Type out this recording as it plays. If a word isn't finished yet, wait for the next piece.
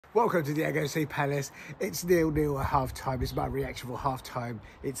Welcome to Diego C. Palace. It's 0-0 at half-time. It's my reaction for half-time.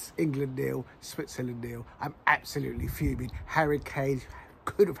 It's England 0, Switzerland 0. I'm absolutely fuming. Harry Kane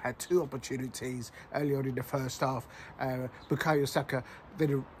could have had two opportunities early on in the first half. Bukayo Saka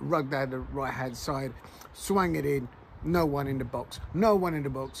then run down the right-hand side, swung it in. No one in the box. No one in the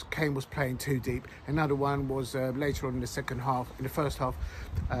box. Kane was playing too deep. Another one was later on in the second half. In the first half,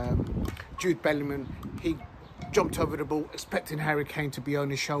 Jude Bellingham, he jumped over the ball, expecting Harry Kane to be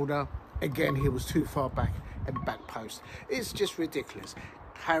on his shoulder. Again, he was too far back at the back post. It's just ridiculous.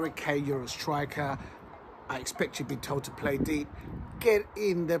 Harry Kane, you're a striker. I expect you to be told to play deep. Get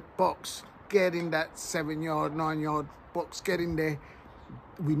in the box. Get in that 7-yard, 9-yard box. Get in there.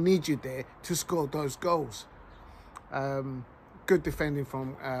 We need you there to score those goals. Good defending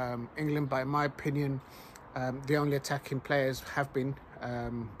from England, but in my opinion, the only attacking players have been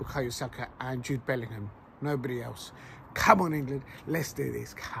Bukayo Saka and Jude Bellingham. Nobody else. Come on, England. Let's do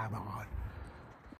this. Come on.